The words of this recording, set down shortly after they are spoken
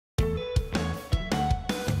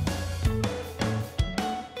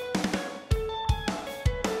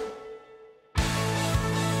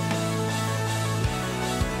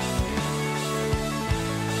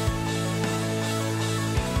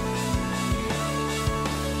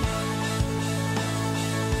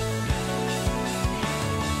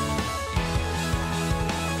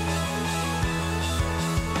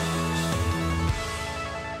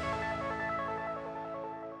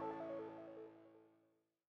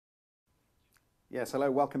Yes,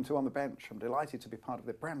 hello, welcome to On the Bench. I'm delighted to be part of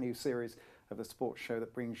the brand new series of the sports show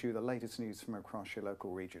that brings you the latest news from across your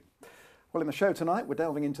local region. Well, in the show tonight, we're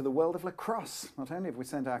delving into the world of lacrosse. Not only have we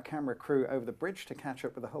sent our camera crew over the bridge to catch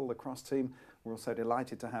up with the whole lacrosse team, we're also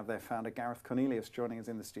delighted to have their founder, Gareth Cornelius, joining us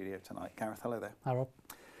in the studio tonight. Gareth, hello there. Hi, Rob.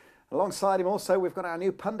 Alongside him also, we've got our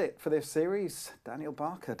new pundit for this series, Daniel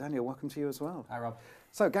Barker. Daniel, welcome to you as well. Hi, Rob.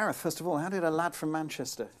 So, Gareth, first of all, how did a lad from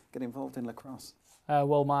Manchester get involved in lacrosse?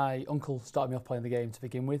 Well, my uncle started me off playing the game to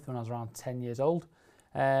begin with when I was around 10 years old.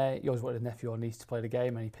 He always wanted a nephew or niece to play the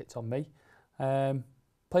game, and he picked on me.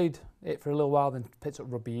 Played it for a little while, then picked up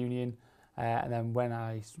rugby union, and then when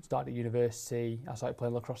I started at university, I started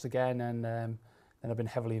playing lacrosse again, and then I've been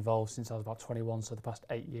heavily involved since I was about 21, so the past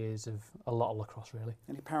 8 years of a lot of lacrosse, really.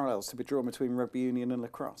 Any parallels to be drawn between rugby union and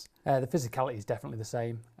lacrosse? The physicality is definitely the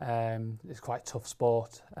same. It's quite a tough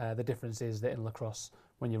sport. The difference is that in lacrosse,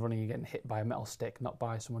 when you're running, you're getting hit by a metal stick, not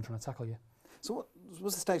by someone trying to tackle you. So what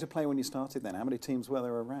was the state of play when you started then? How many teams were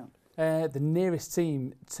there around? The nearest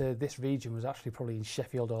team to this region was actually probably in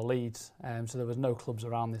Sheffield or Leeds, so there was no clubs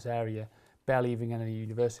around this area, barely even any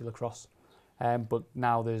university lacrosse. But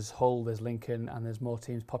now there's Hull, there's Lincoln, and there's more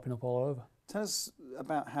teams popping up all over. Tell us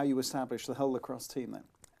about how you established the whole lacrosse team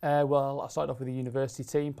then. Well, I started off with a university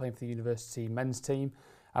team, playing for the university men's team,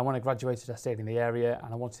 and when I graduated I stayed in the area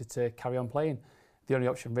and I wanted to carry on playing. The only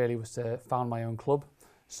option really was to found my own club.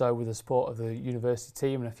 So with the support of the university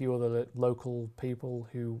team and a few other local people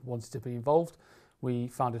who wanted to be involved, we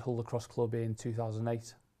founded Hull Lacrosse Club in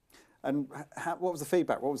 2008. And what was the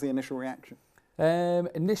feedback? What was the initial reaction?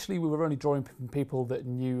 Initially we were only drawing from people that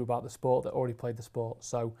knew about the sport, that already played the sport.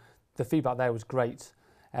 So the feedback there was great.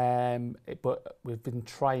 But we've been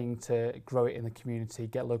trying to grow it in the community,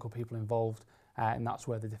 get local people involved, and that's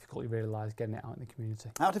where the difficulty really lies, getting it out in the community.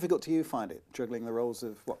 How difficult do you find it, juggling the roles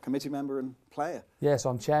of, committee member and player? Yeah, so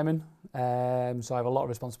I'm chairman, so I have a lot of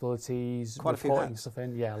responsibilities, Quite reporting stuff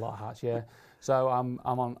in. Yeah, a lot of hats, yeah. So I'm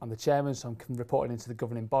the chairman, so I'm reporting into the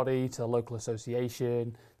governing body, to the local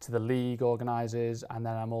association, to the league organisers, and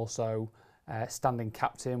then I'm also standing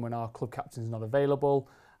captain when our club captain's not available.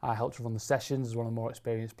 I help to run the sessions as one of the more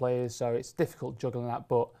experienced players, so it's difficult juggling that,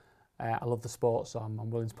 but I love the sport, so I'm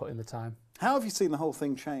willing to put in the time. How have you seen the whole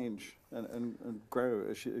thing change and grow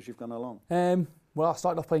as you've gone along? Well, I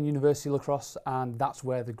started off playing university lacrosse, and that's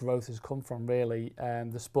where the growth has come from, really.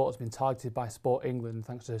 The sport has been targeted by Sport England,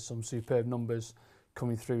 thanks to some superb numbers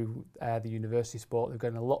coming through the university sport. They're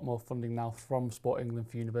getting a lot more funding now from Sport England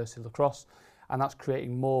for university lacrosse, and that's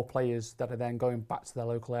creating more players that are then going back to their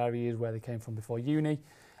local areas where they came from before uni,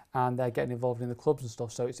 and they're getting involved in the clubs and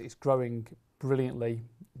stuff, so it's growing brilliantly.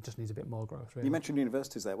 It just needs a bit more growth, really. You mentioned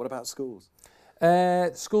universities there. What about schools?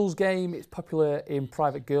 Schools game, it's popular in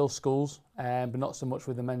private girls' schools, but not so much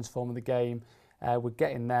with the men's form of the game. We're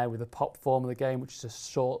getting there with the pop form of the game, which is a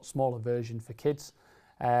short, smaller version for kids.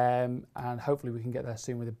 And hopefully we can get there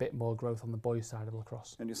soon with a bit more growth on the boys' side of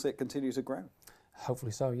lacrosse. And you'll see it continue to grow?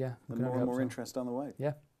 Hopefully so, yeah. And more interest on the way?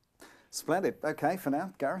 Yeah. Splendid. OK, for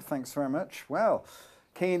now, Gareth, thanks very much. Well,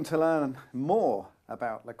 keen to learn more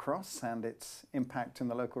about lacrosse and its impact in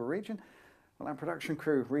the local region? Well, our production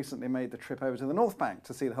crew recently made the trip over to the North Bank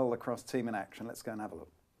to see the whole lacrosse team in action. Let's go and have a look.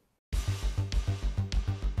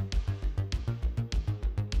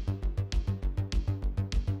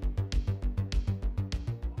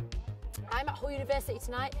 I'm at Hull University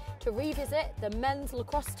tonight to revisit the men's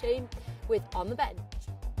lacrosse team with On the Bench.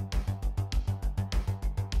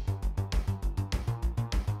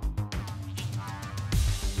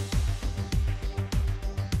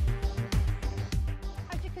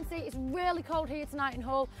 It's really cold here tonight in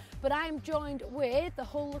Hull, but I'm joined with the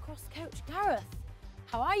Hull lacrosse coach, Gareth.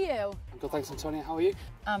 How are you? I'm good, thanks, Antonia. How are you?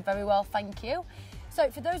 I'm very well, thank you. So,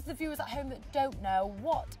 for those of the viewers at home that don't know,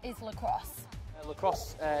 what is lacrosse?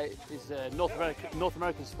 Lacrosse is a North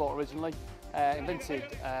American sport originally, invented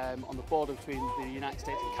on the border between the United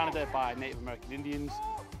States and Canada by Native American Indians.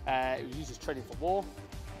 It was used as training for war.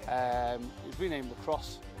 It was renamed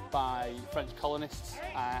lacrosse by French colonists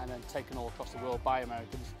and then taken all across the world by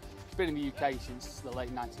Americans. It's been in the UK since the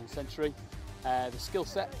late 19th century. The skill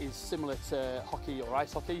set is similar to hockey or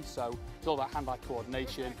ice hockey, so it's all about hand-eye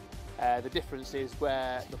coordination. The difference is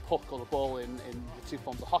where the puck or the ball in the two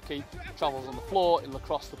forms of hockey travels on the floor. In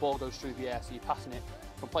lacrosse, the ball goes through the air, so you're passing it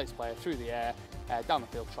from player to player through the air, down the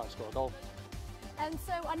field to try to score a goal. And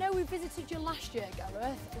so I know we visited you last year,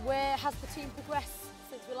 Gareth. Where has the team progressed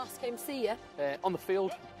since we last came to see you? On the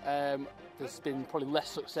field, there's been probably less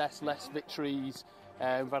success, less victories.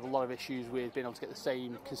 We've had a lot of issues with being able to get the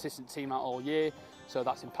same consistent team out all year, so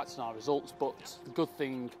that's impacted on our results. But the good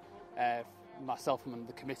thing myself and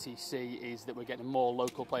the committee see is that we're getting more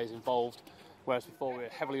local players involved. Whereas before we were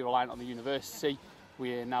heavily reliant on the university,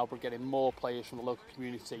 we are now getting more players from the local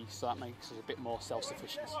community, so that makes us a bit more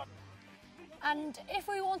self-sufficient. And if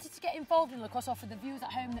we wanted to get involved in lacrosse, or for the viewers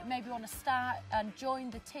at home that maybe want to start and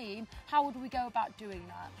join the team, how would we go about doing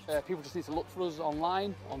that? People just need to look for us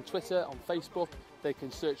online, on Twitter, on Facebook. They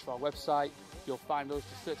can search for our website. You'll find us,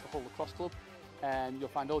 just search for Hull Lacrosse Club, and you'll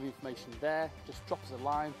find all the information there. Just drop us a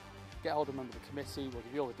line, get hold of a member of the committee. We'll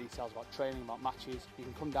give you all the details about training, about matches. You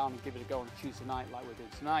can come down and give it a go on a Tuesday night like we're doing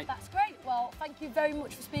tonight. That's great. Well, thank you very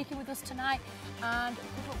much for speaking with us tonight, and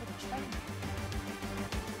good luck with the training.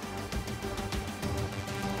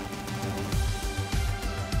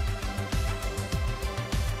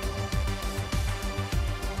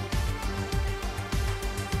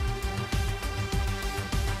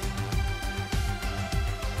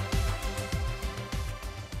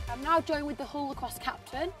 Now joined with the Hull Lacrosse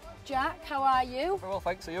captain, Jack. How are you? Very well,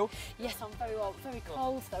 thanks. Are you? Yes, I'm very well. Very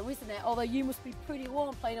cold though, isn't it? Although you must be pretty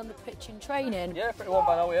warm playing on the pitch in training. Yeah, pretty warm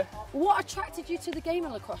by now, yeah. What attracted you to the game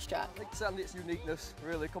of lacrosse, Jack? I think certainly its uniqueness,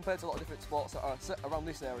 really, compared to a lot of different sports that are set around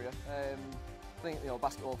this area. I think,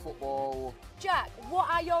 basketball, football. Jack, what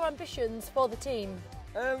are your ambitions for the team?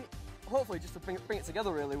 Hopefully just to bring it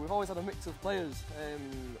together, really. We've always had a mix of players,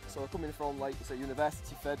 so coming from, like you say,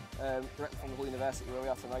 university fed, directly from the Hull University where we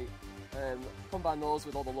are tonight. Combine those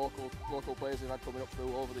with all the local players we've had coming up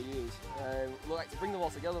through over the years. We'd like to bring them all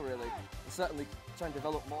together, really, and certainly try and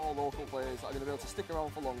develop more local players that are going to be able to stick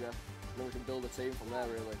around for longer, and then we can build a team from there,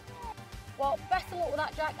 really. Well, best of luck with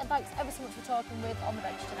that, Jack, and thanks ever so much for talking with On the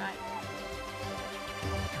Bench tonight.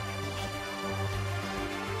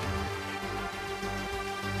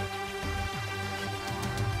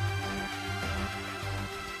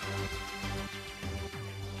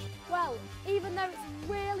 Well, even though it's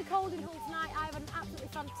really cold in Hull tonight, I've had an absolutely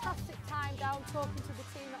fantastic time down talking to the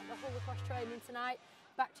team at the Hull Lacrosse training tonight.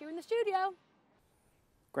 Back to you in the studio.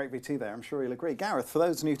 Great VT there, I'm sure you'll agree. Gareth, for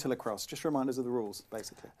those new to lacrosse, just remind us of the rules,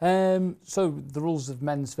 basically. So the rules of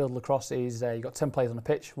men's field lacrosse is you've got 10 players on the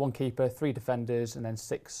pitch, 1 keeper, 3 defenders, and then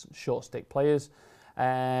 6 short stick players.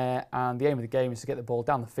 And the aim of the game is to get the ball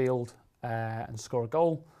down the field and score a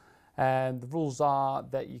goal. The rules are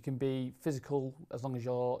that you can be physical as long as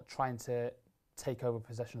you're trying to take over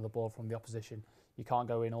possession of the ball from the opposition. You can't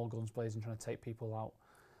go in all guns blazing trying to take people out.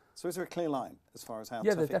 So is there a clear line as far as how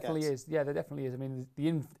Yeah, tough there definitely is. Yeah, there definitely is. I mean,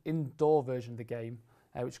 the indoor version of the game,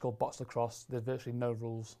 which is called box lacrosse, there's virtually no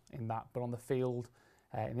rules in that. But on the field,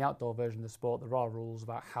 in the outdoor version of the sport, there are rules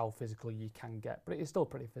about how physical you can get. But it is still a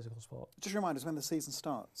pretty physical sport. Just remind us when the season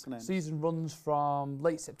starts and ends. Season runs from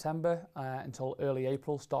late September until early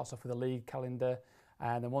April. Starts off with a league calendar.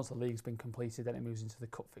 And then once the league's been completed, then it moves into the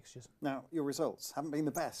cup fixtures. Now, your results haven't been the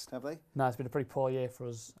best, have they? No, it's been a pretty poor year for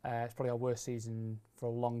us. It's probably our worst season for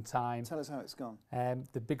a long time. Tell us how it's gone.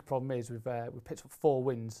 The big problem is we've picked up 4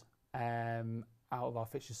 wins out of our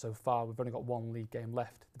fixtures so far. We've only got 1 league game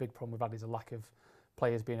left. The big problem we've had is a lack of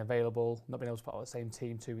players being available, not being able to put out the same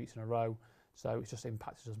team 2 weeks in a row. So it's just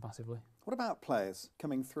impacted us massively. What about players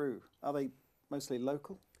coming through? Are they mostly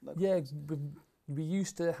local? Yeah, we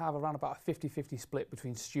used to have around about a 50-50 split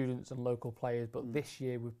between students and local players, but this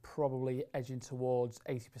year we're probably edging towards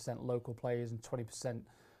 80% local players and 20%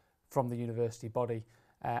 from the university body.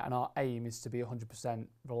 And our aim is to be 100%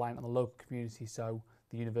 reliant on the local community, so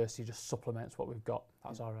the university just supplements what we've got.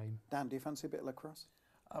 That's our aim. Dan, do you fancy a bit of lacrosse?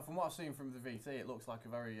 From what I've seen from the VT, it looks like a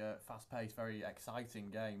very fast-paced, very exciting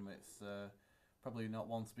game. It's probably not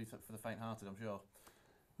one to be for the faint-hearted, I'm sure.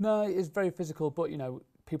 No, it is very physical, but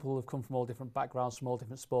people have come from all different backgrounds, from all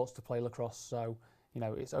different sports to play lacrosse, so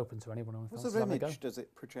it's open to anyone. What sort of image does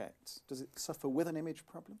it project? Does it suffer with an image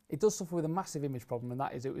problem? It does suffer with a massive image problem, and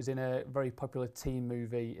that is it was in a very popular teen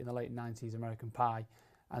movie in the late 90s, American Pie,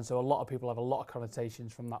 and so a lot of people have a lot of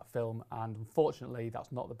connotations from that film, and unfortunately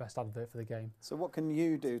that's not the best advert for the game. So what can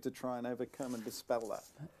you do to try and overcome and dispel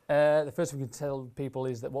that? The first thing we can tell people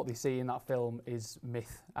is that what they see in that film is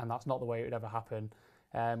myth, and that's not the way it would ever happen.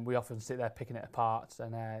 We often sit there picking it apart,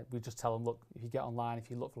 and we just tell them, look, if you get online, if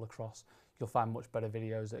you look for lacrosse, you'll find much better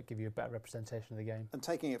videos that give you a better representation of the game. And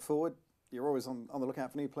taking it forward, you're always on the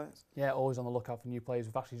lookout for new players? Yeah, always on the lookout for new players.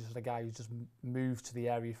 We've actually just had a guy who's just moved to the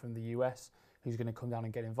area from the US who's going to come down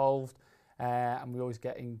and get involved. And we always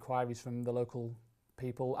get inquiries from the local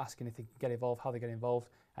people asking if they can get involved, how they get involved,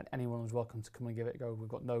 and anyone is welcome to come and give it a go. We've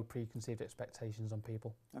got no preconceived expectations on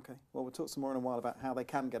people. Okay, well, we'll talk some more in a while about how they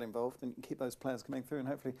can get involved and keep those players coming through and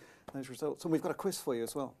hopefully those results. And we've got a quiz for you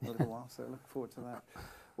as well in a little while, so looking forward to that.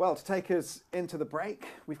 Well, to take us into the break,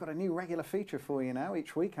 we've got a new regular feature for you now.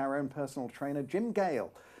 Each week, our own personal trainer, Jim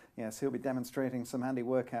Gale. Yes, he'll be demonstrating some handy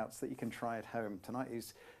workouts that you can try at home. Tonight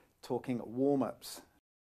he's talking warm-ups.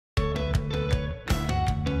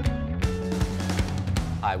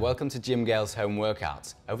 Hi, welcome to Jim Gale's Home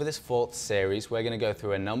Workouts. Over this 4th series, we're going to go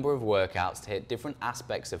through a number of workouts to hit different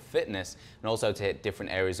aspects of fitness and also to hit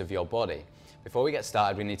different areas of your body. Before we get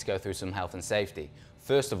started, we need to go through some health and safety.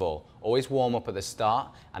 First of all, always warm up at the start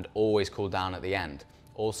and always cool down at the end.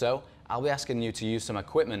 Also, I'll be asking you to use some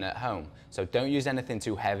equipment at home, so don't use anything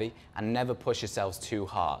too heavy and never push yourselves too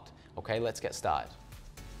hard. Okay, let's get started.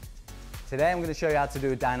 Today I'm going to show you how to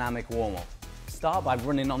do a dynamic warm-up. Start by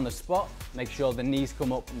running on the spot, make sure the knees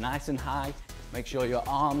come up nice and high, make sure your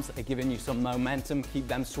arms are giving you some momentum, keep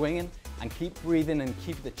them swinging, and keep breathing and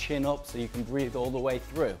keep the chin up so you can breathe all the way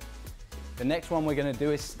through. The next one we're going to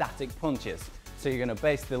do is static punches. So you're going to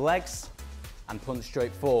base the legs and punch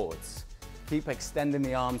straight forwards. Keep extending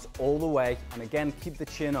the arms all the way, and again keep the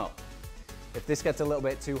chin up. If this gets a little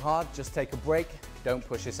bit too hard, just take a break, don't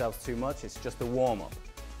push yourselves too much, it's just a warm-up.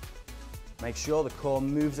 Make sure the core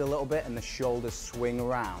moves a little bit and the shoulders swing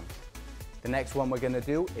around. The next one we're going to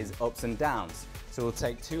do is ups and downs. So we'll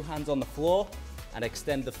take 2 hands on the floor and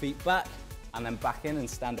extend the feet back and then back in and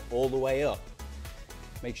stand all the way up.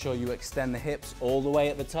 Make sure you extend the hips all the way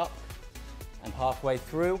at the top, and halfway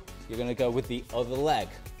through you're going to go with the other leg.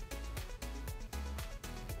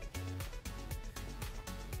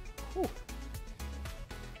 Whew.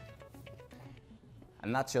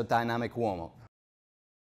 And that's your dynamic warm-up.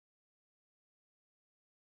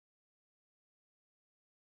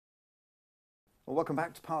 Well, welcome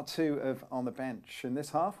back to part 2 of On the Bench. In this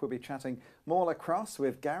half, we'll be chatting more lacrosse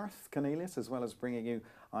with Gareth Cornelius, as well as bringing you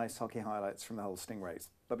ice hockey highlights from the Hull Stingrays.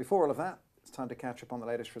 But before all of that, it's time to catch up on the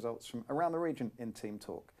latest results from around the region in Team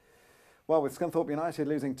Talk. Well, with Scunthorpe United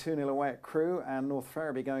losing 2-0 away at Crewe and North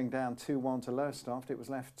Ferriby going down 2-1 to Lowestoft, it was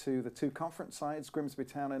left to the 2 conference sides, Grimsby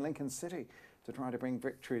Town and Lincoln City, to try to bring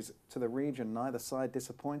victories to the region. Neither side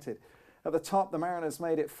disappointed. At the top, the Mariners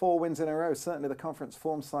made it 4 wins in a row, certainly the conference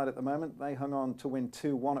form side at the moment. They hung on to win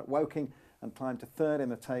 2-1 at Woking and climbed to 3rd in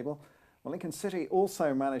the table. Well, Lincoln City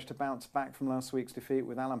also managed to bounce back from last week's defeat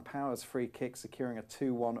with Alan Power's free kick securing a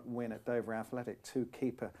 2-1 win at Dover Athletic. 2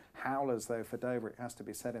 keeper howlers, though, for Dover, it has to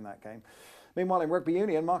be said, in that game. Meanwhile, in Rugby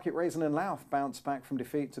Union, Market Raisin and Louth bounced back from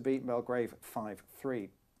defeat to beat Belgrave 5-3.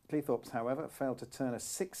 Cleethorpes, however, failed to turn a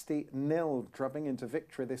 60-0 drubbing into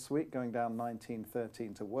victory this week, going down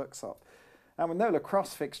 19-13 to Worksop. And with no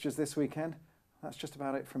lacrosse fixtures this weekend, that's just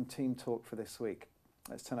about it from Team Talk for this week.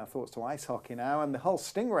 Let's turn our thoughts to ice hockey now, and the Hull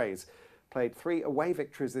Stingrays played 3 away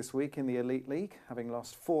victories this week in the Elite League. Having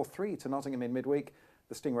lost 4-3 to Nottingham in midweek,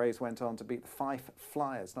 the Stingrays went on to beat the Fife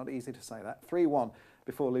Flyers, not easy to say that, 3-1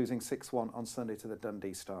 before losing 6-1 on Sunday to the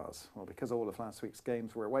Dundee Stars. Well, because all of last week's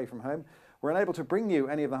games were away from home, we're unable to bring you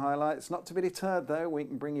any of the highlights. Not to be deterred, though, we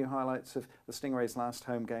can bring you highlights of the Stingrays' last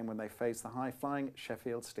home game when they faced the high-flying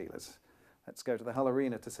Sheffield Steelers. Let's go to the Hull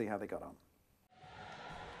Arena to see how they got on.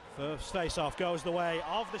 First face-off goes the way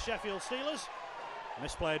of the Sheffield Steelers.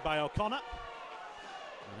 Misplayed by O'Connor.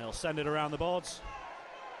 And he'll send it around the boards.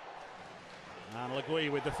 And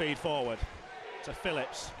Legui with the feed forward to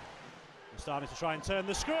Phillips. He's starting to try and turn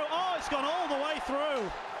the screw. Oh, it's gone all the way through.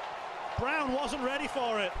 Brown wasn't ready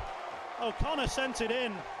for it. O'Connor sent it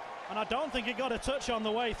in, and I don't think he got a touch on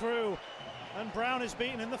the way through. And Brown is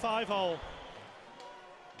beaten in the 5-hole.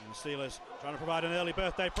 And the Steelers trying to provide an early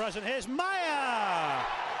birthday present. Here's Meyer!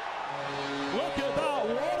 Look at that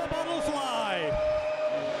water bottle fly!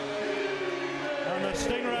 And the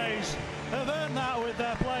Stingrays have earned that with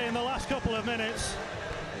their play in the last couple of minutes.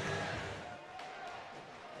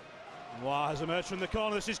 Waugh has emerged from the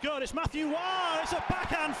corner. This is good. It's Matthew Waugh. It's a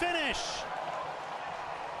backhand finish.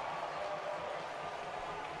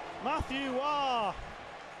 Matthew Waugh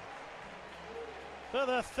for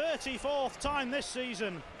the 34th time this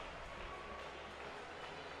season.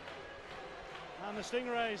 And the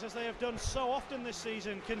Stingrays, as they have done so often this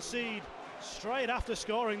season, concede straight after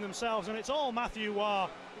scoring themselves, and it's all Matthew Waugh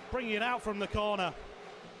bringing it out from the corner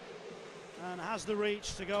and has the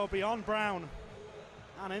reach to go beyond Brown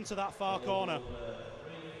and into that far corner.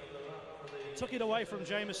 Took it away from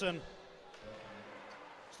Jameson.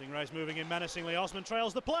 Stingrays moving in menacingly. Osman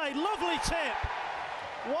trails the play. Lovely tip.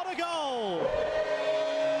 What a goal.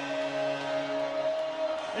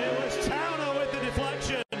 It was Towner with the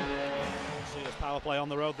deflection. Steelers power play on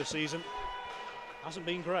the road this season hasn't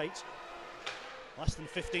been great. Less than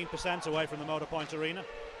 15% away from the Motorpoint Arena.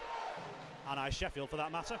 And Ice Sheffield for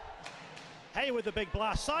that matter. Hay with the big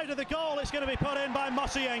blast. Side of the goal. It's going to be put in by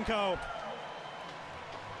Mosienko.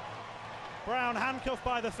 Brown handcuffed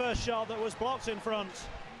by the first shot that was blocked in front.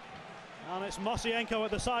 And it's Mosienko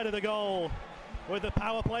at the side of the goal with the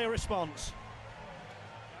power play response.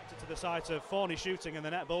 To the side of Forney shooting and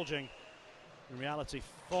the net bulging. In reality,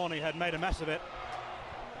 Forney had made a mess of it.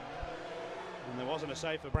 And there wasn't a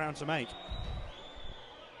save for Brown to make.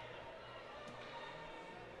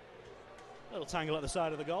 Little tangle at the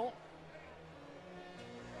side of the goal.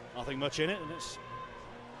 Nothing much in it, and it's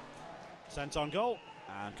sent on goal.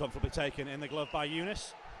 And comfortably taken in the glove by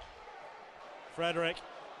Eunice. Frederick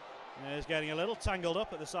is getting a little tangled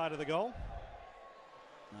up at the side of the goal.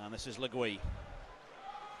 And this is Legui.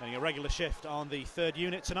 Getting a regular shift on the third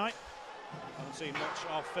unit tonight. Haven't seen much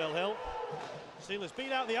of Phil Hill. Steelers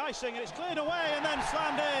beat out the icing, and it's cleared away and then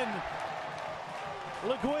slammed in.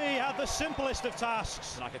 Legui had the simplest of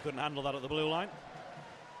tasks. Naka couldn't handle that at the blue line.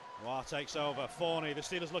 Noir takes over. Forney, the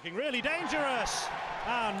Steelers looking really dangerous.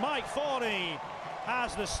 And Mike Forney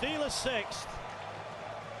has the Steelers sixth.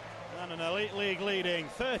 And an Elite League leading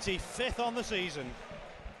 35th on the season.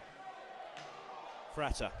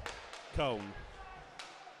 Fretter, Cone.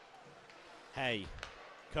 Hay,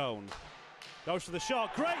 Cone. Goes for the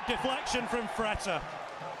shot. Great deflection from Fretter.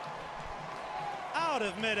 Out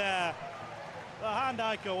of midair. The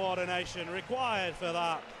hand-eye coordination required for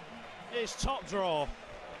that is top draw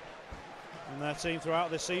in their team throughout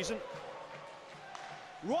this season.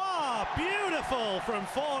 Wow, beautiful from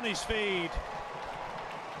Forney's feed.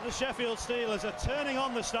 The Sheffield Steelers are turning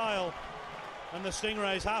on the style, and the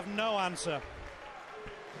Stingrays have no answer.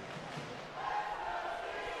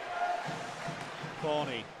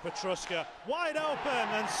 Forney, Petruska, wide open,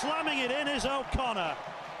 and slamming it in is O'Connor.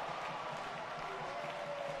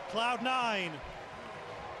 Cloud 9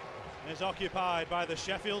 is occupied by the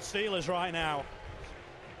Sheffield Steelers right now.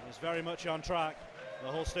 It's very much on track.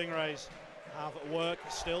 The Hull Stingrays have work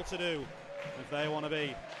still to do if they want to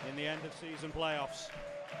be in the end of season playoffs.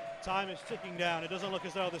 Time is ticking down. It doesn't look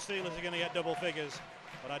as though the Steelers are going to get double figures,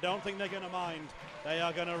 but I don't think they're going to mind. They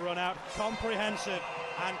are going to run out comprehensive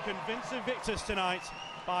and convincing victors tonight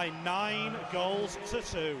by 9 goals to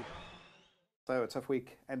 2. So a tough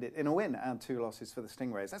week ended in a win and 2 losses for the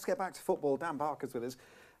Stingrays. Let's get back to football. Dan Barker's with us.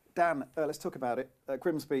 Dan, let's talk about it.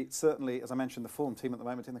 Grimsby, certainly, as I mentioned, the form team at the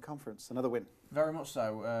moment in the conference. Another win. Very much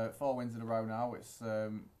so. 4 wins in a row now. It's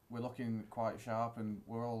we're looking quite sharp, and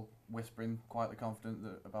we're all whispering, quietly confident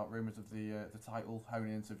about rumours of the title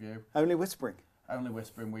honing interview. Only whispering. Only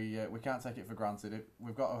whispering. We can't take it for granted.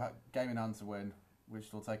 We've got a game in hand to win,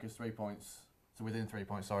 which will take us 3 points to within 3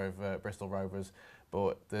 points. Sorry, of Bristol Rovers.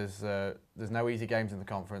 But there's no easy games in the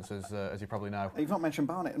conference, as you probably know. You've not mentioned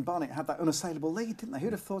Barnet, and Barnet had that unassailable lead, didn't they?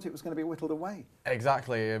 Who'd have thought it was going to be whittled away?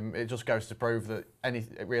 Exactly. It just goes to prove that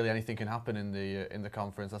really anything can happen in the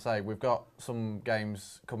conference. I say we've got some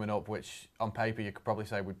games coming up which, on paper, you could probably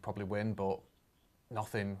say we'd probably win, but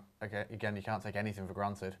nothing. Again, you can't take anything for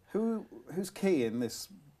granted. Who's key in this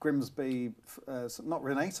Grimsby, not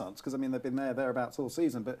renaissance, because I mean they've been thereabouts all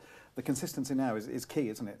season, but the consistency now is key,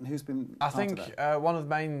 isn't it? And who's been I think one of the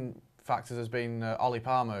main factors has been Ollie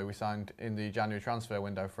Palmer, who we signed in the January transfer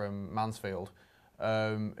window from Mansfield.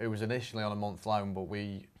 Who was initially on a month loan, but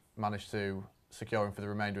we managed to secure him for the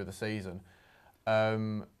remainder of the season.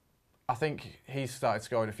 I think he's started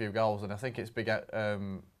scoring a few goals, and I think it's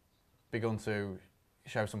begun to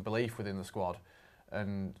show some belief within the squad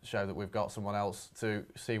and show that we've got someone else to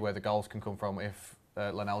see where the goals can come from if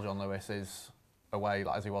Lionel John Lewis is away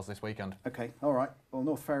as he was this weekend. OK, all right. Well,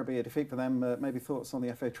 North Ferriby, a defeat for them. Maybe thoughts on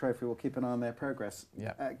the FA Trophy. We'll keep an eye on their progress.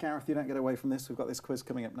 Yeah. Gareth, you don't get away from this. We've got this quiz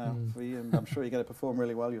coming up now for you, and I'm sure you're going to perform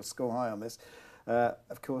really well. You'll score high on this.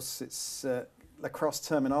 Of course, it's lacrosse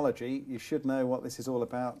terminology. You should know what this is all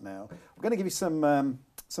about now. We're going to give you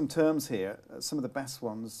some terms here, some of the best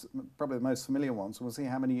ones, probably the most familiar ones. We'll see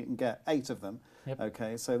how many you can get. 8 of them. Yep.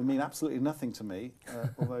 Okay, so they mean absolutely nothing to me,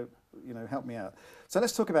 although, you know, help me out. So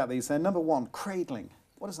let's talk about these then. Number 1, cradling.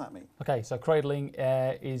 What does that mean? Okay, so cradling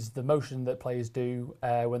is the motion that players do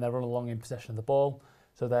when they're running along in possession of the ball.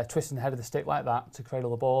 So they're twisting the head of the stick like that to cradle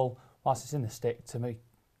the ball whilst it's in the stick to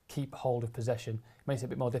keep hold of possession. It makes it a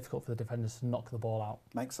bit more difficult for the defenders to knock the ball out.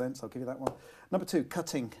 Makes sense, I'll give you that one. Number 2,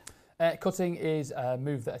 cutting. Cutting is a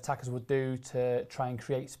move that attackers would do to try and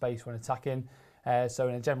create space when attacking. So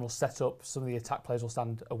in a general setup, some of the attack players will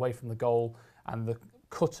stand away from the goal, and the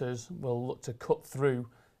cutters will look to cut through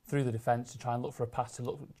the defence to try and look for a pass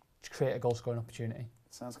to create a goal scoring opportunity.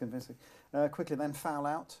 Sounds convincing. Quickly then, foul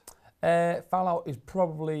out. Foul out is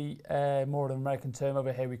probably more of an American term.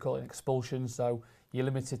 Over here we call it an expulsion. So you're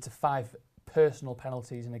limited to 5 personal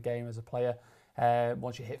penalties in a game as a player.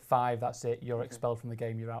 Once you hit 5, that's it. You're expelled from the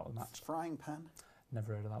game. You're out of the match. Frying pan.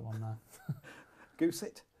 Never heard of that one now. Goose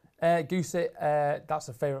it. Goose it. That's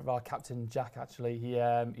a favourite of our captain Jack. Actually,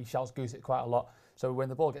 he shouts goose it quite a lot. So when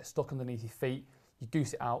the ball gets stuck underneath your feet, you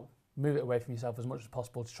goose it out, move it away from yourself as much as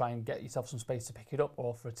possible to try and get yourself some space to pick it up,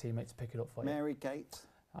 or for a teammate to pick it up for you. Mary Gate.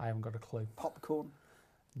 I haven't got a clue. Popcorn.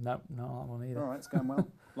 No, not that one either. All right, it's going well.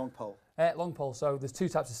 Long pole. Long pole. So there's two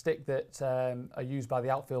types of stick that are used by the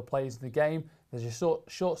outfield players in the game. There's a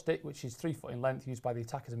short stick, which is 3 foot in length, used by the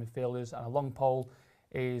attackers and midfielders, and a long pole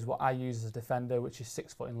is what I use as a defender, which is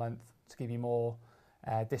 6 foot in length, to give you more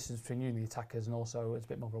distance between you and the attackers, and also it's a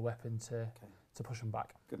bit more of a weapon to push them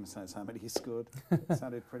back. Goodness knows how many he scored.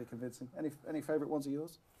 Sounded pretty convincing. Any favourite ones of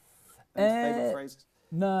yours? Any favourite phrases?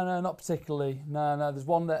 No, not particularly. No. There's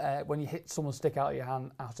one that when you hit someone's stick out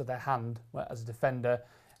of their hand as a defender,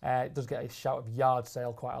 it does get a shout of yard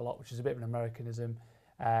sale quite a lot, which is a bit of an Americanism.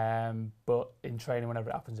 But in training, whenever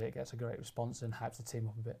it happens, it gets a great response and hypes the team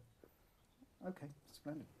up a bit. Okay,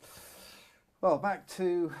 splendid. Well, back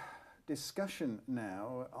to discussion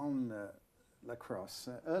now on lacrosse.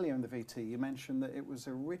 Earlier in the VT, you mentioned that it was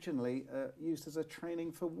originally used as a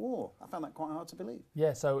training for war. I found that quite hard to believe.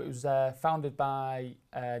 Yeah, so it was founded by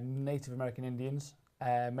Native American Indians,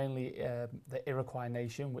 mainly the Iroquois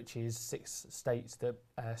Nation, which is 6 states that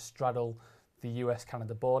straddle the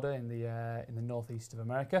US-Canada border in the northeast of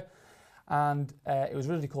America. And it was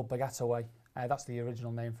originally called Bagataway. That's the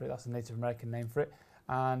original name for it, that's the Native American name for it.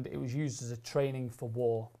 And it was used as a training for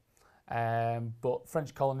war. But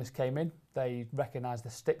French colonists came in, they recognised the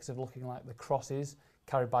sticks of looking like the crosses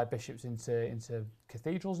carried by bishops into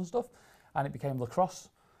cathedrals and stuff, and it became lacrosse.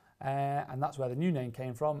 And that's where the new name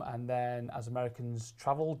came from. And then as Americans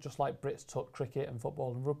travelled, just like Brits took cricket and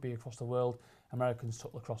football and rugby across the world, Americans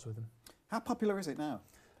took lacrosse with them. How popular is it now?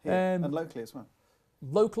 Here, and locally as well?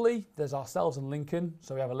 Locally, there's ourselves and Lincoln,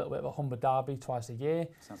 so we have a little bit of a Humber derby twice a year.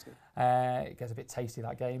 Sounds good. It gets a bit tasty,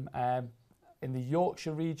 that game. In the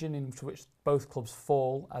Yorkshire region, into which both clubs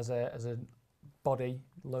fall as a body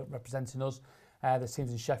representing us, there's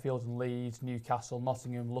teams in Sheffield and Leeds, Newcastle,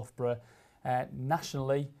 Nottingham, Loughborough.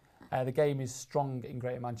 Nationally, the game is strong in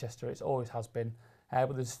Greater Manchester, it always has been,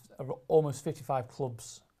 but there's almost 55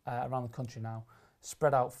 clubs around the country now,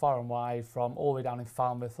 spread out far and wide, from all the way down in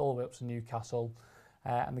Falmouth, all the way up to Newcastle.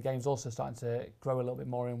 And the game's also starting to grow a little bit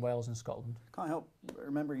more in Wales and Scotland. Can't help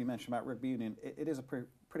remembering you mentioned about rugby union. It is a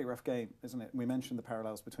pretty rough game, isn't it? We mentioned the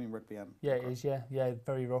parallels between rugby and... Yeah, it is, yeah,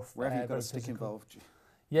 very rough. Wherever you've got a stick involved.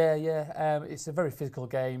 Yeah. It's a very physical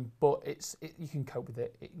game, but you can cope with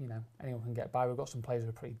it. Anyone can get by. We've got some players who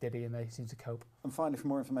are pretty diddy and they seem to cope. And finally, for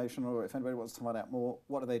more information, or if anybody wants to find out more,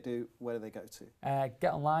 what do they do? Where do they go to?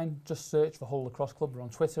 Get online, just search for Hull Lacrosse Club. We're on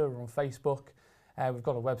Twitter, we're on Facebook. We've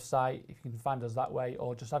got a website, you can find us that way,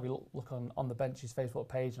 or just have a look on the Bench's Facebook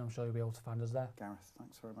page, and I'm sure you'll be able to find us there. Gareth,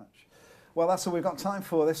 thanks very much. Well, that's all we've got time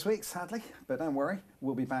for this week, sadly, but don't worry,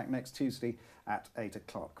 we'll be back next Tuesday at 8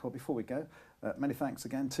 o'clock. Well, before we go, many thanks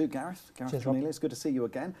again to Gareth Cornelius. Good to see you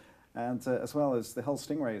again, and as well as the Hull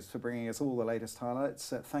Stingrays for bringing us all the latest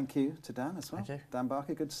highlights. Thank you to Dan as well. Thank you. Dan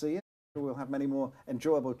Barker, good to see you. We'll have many more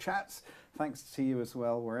enjoyable chats. Thanks to you as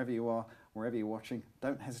well, wherever you are, wherever you're watching.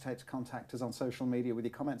 Don't hesitate to contact us on social media with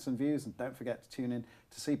your comments and views, and don't forget to tune in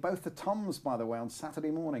to see both the Toms, by the way, on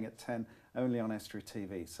Saturday morning at 10, only on Estuary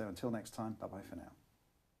TV. So until next time, bye-bye for now.